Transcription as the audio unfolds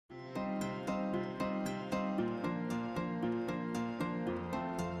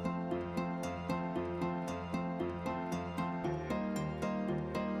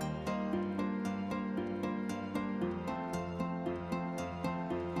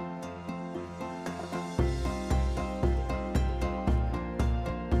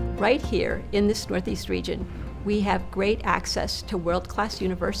Right here in this Northeast region, we have great access to world-class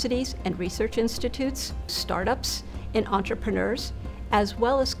universities and research institutes, startups, and entrepreneurs, as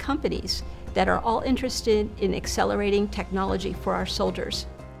well as companies that are all interested in accelerating technology for our soldiers.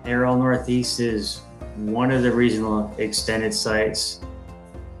 ARL Northeast is one of the regional extended sites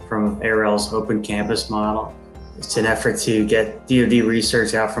from ARL's open campus model. It's an effort to get DoD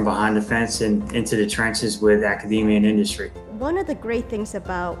research out from behind the fence and into the trenches with academia and industry. One of the great things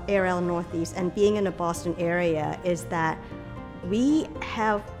about ARL Northeast and being in the Boston area is that we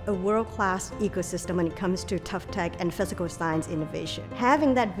have a world-class ecosystem when it comes to tough tech and physical science innovation.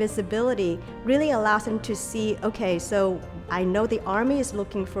 Having that visibility really allows them to see, okay, so I know the Army is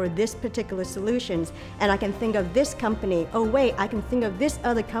looking for this particular solutions, and I can think of this company. Oh wait, I can think of this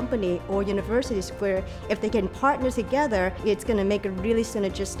other company or universities where if they can partner together, it's going to make a really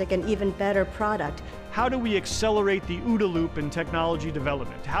synergistic and even better product. How do we accelerate the OODA loop in technology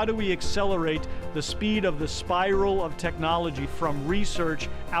development? How do we accelerate the speed of the spiral of technology from research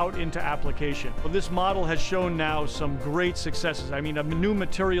out into application? Well, this model has shown now some great successes. I mean, a new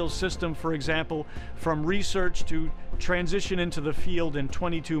materials system, for example, from research to transition into the field in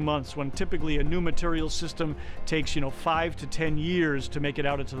 22 months, when typically a new materials system takes, 5 to 10 years to make it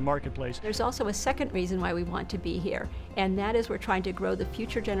out into the marketplace. There's also a second reason why we want to be here, and that is we're trying to grow the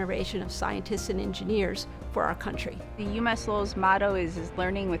future generation of scientists and engineers for our country. The UMass Lowell's motto is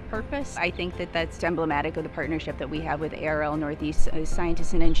learning with purpose. I think that that's emblematic of the partnership that we have with ARL Northeast. As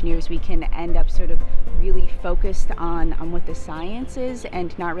scientists and engineers, we can end up sort of really focused on what the science is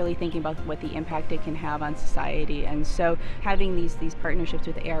and not really thinking about what the impact it can have on society. And so having these partnerships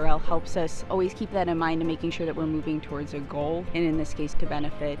with ARL helps us always keep that in mind and making sure that we're moving towards a goal, and in this case to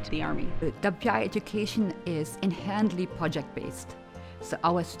benefit the Army. WPI education is inherently project-based. So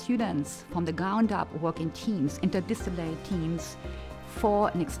our students from the ground up work in teams, interdisciplinary teams, for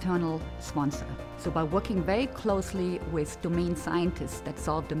an external sponsor. So by working very closely with domain scientists that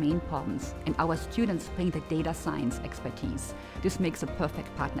solve domain problems, and our students bring the data science expertise, this makes a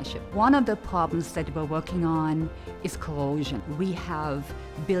perfect partnership. One of the problems that we're working on is corrosion. We have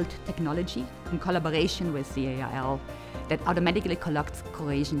built technology in collaboration with the ARL that automatically collects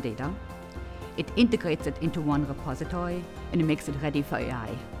corrosion data. It integrates it into one repository and it makes it ready for AI.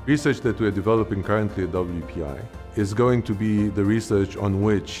 Research that we're developing currently at WPI is going to be the research on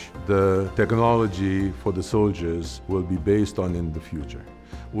which the technology for the soldiers will be based on in the future.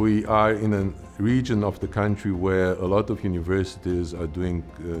 We are in a region of the country where a lot of universities are doing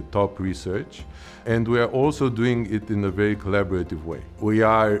top research, and we are also doing it in a very collaborative way. We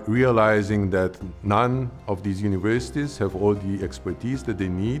are realizing that none of these universities have all the expertise that they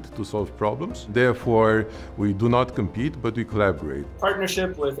need to solve problems. Therefore, we do not compete, but we collaborate.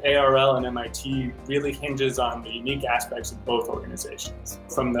 Partnership with ARL and MIT really hinges on the unique aspects of both organizations.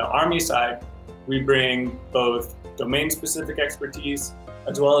 From the Army side, we bring both domain-specific expertise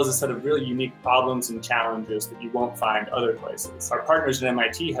as well as a set of really unique problems and challenges that you won't find other places. Our partners at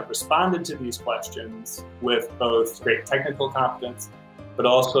MIT have responded to these questions with both great technical competence, but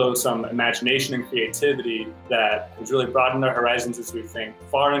also some imagination and creativity that has really broadened our horizons as we think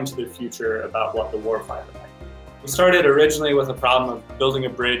far into the future about what the warfighter might be. We started originally with a problem of building a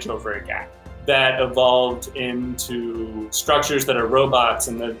bridge over a gap. That evolved into structures that are robots,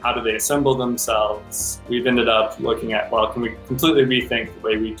 and then how do they assemble themselves. We've ended up looking at, well, can we completely rethink the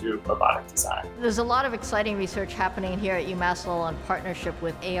way we do robotic design? There's a lot of exciting research happening here at UMass Lowell in partnership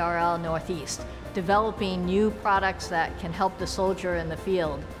with ARL Northeast, developing new products that can help the soldier in the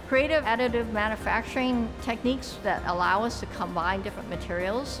field. Creative additive manufacturing techniques that allow us to combine different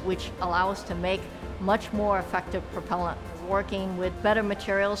materials, which allow us to make much more effective propellant. Working with better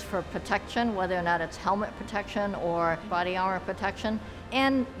materials for protection, whether or not it's helmet protection or body armor protection.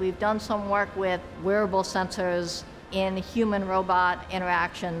 And we've done some work with wearable sensors in human-robot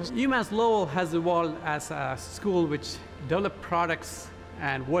interactions. UMass Lowell has evolved as a school which developed products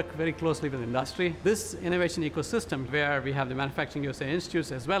and work very closely with industry. This innovation ecosystem, where we have the Manufacturing USA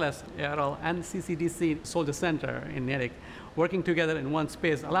Institutes as well as ARL and CCDC Soldier Center in Natick, working together in one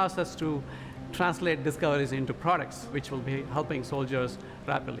space, allows us to translate discoveries into products, which will be helping soldiers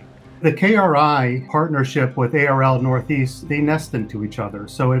rapidly. The KRI partnership with ARL Northeast, they nest into each other,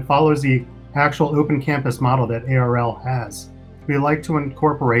 so it follows the actual open campus model that ARL has. We like to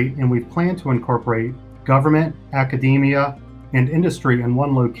incorporate, and we plan to incorporate, government, academia, and industry in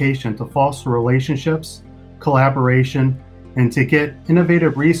one location to foster relationships, collaboration, and to get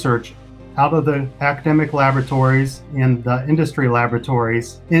innovative research out of the academic laboratories and the industry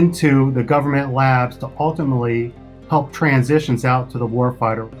laboratories into the government labs to ultimately help transitions out to the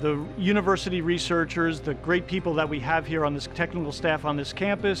warfighter. The university researchers, the great people that we have here on this technical staff on this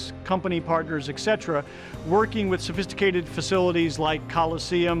campus, company partners, etc., working with sophisticated facilities like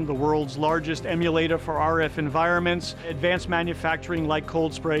Coliseum, the world's largest emulator for RF environments, advanced manufacturing like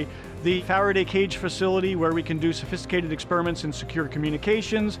Cold Spray, the Faraday cage facility where we can do sophisticated experiments in secure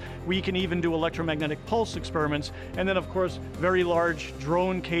communications. We can even do electromagnetic pulse experiments. And then, of course, very large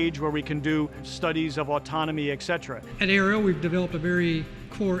drone cage where we can do studies of autonomy, etc. At ARL, we've developed a very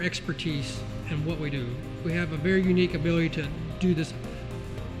core expertise in what we do. We have a very unique ability to do this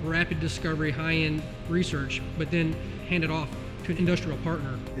rapid discovery, high-end research, but then hand it off to an industrial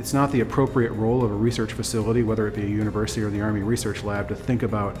partner. It's not the appropriate role of a research facility, whether it be a university or the Army Research Lab, to think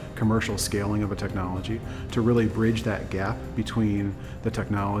about commercial scaling of a technology, to really bridge that gap between the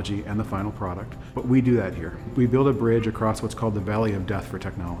technology and the final product. But we do that here. We build a bridge across what's called the valley of death for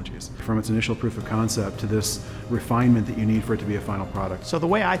technologies, from its initial proof of concept to this refinement that you need for it to be a final product. So the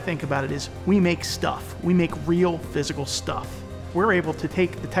way I think about it is we make stuff. We make real physical stuff. We're able to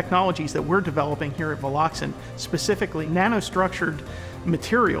take the technologies that we're developing here at Veloxint, specifically nanostructured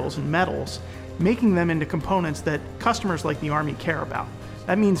materials and metals, making them into components that customers like the Army care about.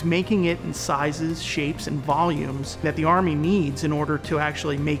 That means making it in sizes, shapes, and volumes that the Army needs in order to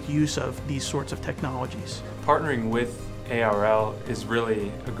actually make use of these sorts of technologies. Partnering with ARL is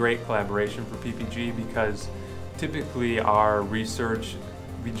really a great collaboration for PPG because typically our research,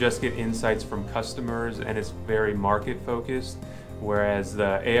 we just get insights from customers and it's very market focused, whereas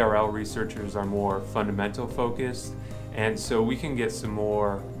the ARL researchers are more fundamental focused. And so we can get some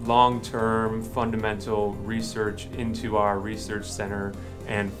more long-term fundamental research into our research center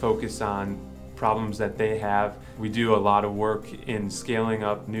and focus on problems that they have. We do a lot of work in scaling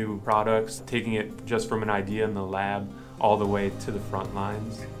up new products, taking it just from an idea in the lab all the way to the front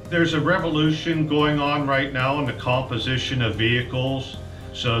lines. There's a revolution going on right now in the composition of vehicles.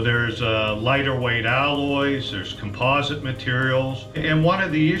 So there's lighter weight alloys, there's composite materials, and one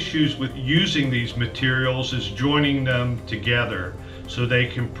of the issues with using these materials is joining them together so they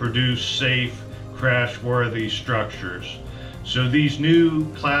can produce safe, crash-worthy structures. So these new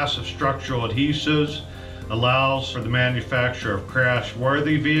class of structural adhesives allows for the manufacture of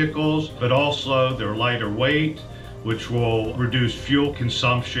crash-worthy vehicles, but also they're lighter weight, which will reduce fuel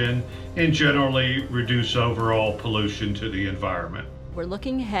consumption and generally reduce overall pollution to the environment. We're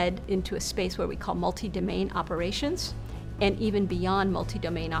looking ahead into a space where we call multi-domain operations and even beyond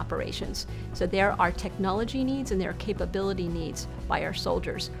multi-domain operations. So there are technology needs and there are capability needs by our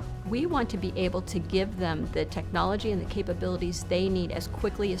soldiers. We want to be able to give them the technology and the capabilities they need as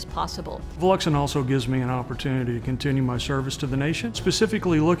quickly as possible. Veloxint also gives me an opportunity to continue my service to the nation,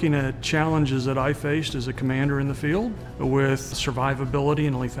 specifically looking at challenges that I faced as a commander in the field with survivability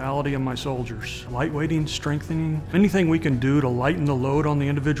and lethality of my soldiers. Lightweighting, strengthening, anything we can do to lighten the load on the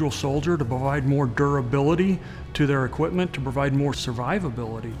individual soldier, to provide more durability to their equipment, to provide more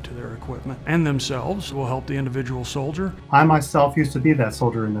survivability to their equipment and themselves will help the individual soldier. I myself used to be that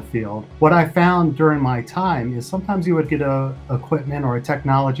soldier in the field. What I found during my time is sometimes you would get a equipment or a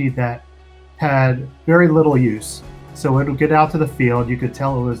technology that had very little use. So it would get out to the field, you could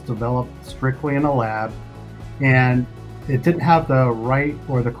tell it was developed strictly in a lab, and it didn't have the right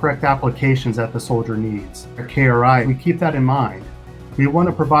or the correct applications that the soldier needs. At KRI, we keep that in mind. We want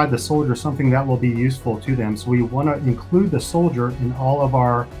to provide the soldier something that will be useful to them, so we want to include the soldier in all of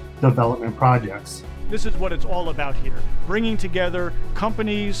our development projects. This is what it's all about here, bringing together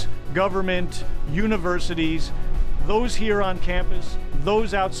companies, government, universities, those here on campus,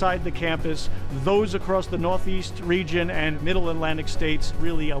 those outside the campus, those across the Northeast region and Middle Atlantic states,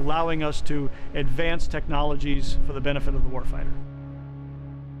 really allowing us to advance technologies for the benefit of the warfighter.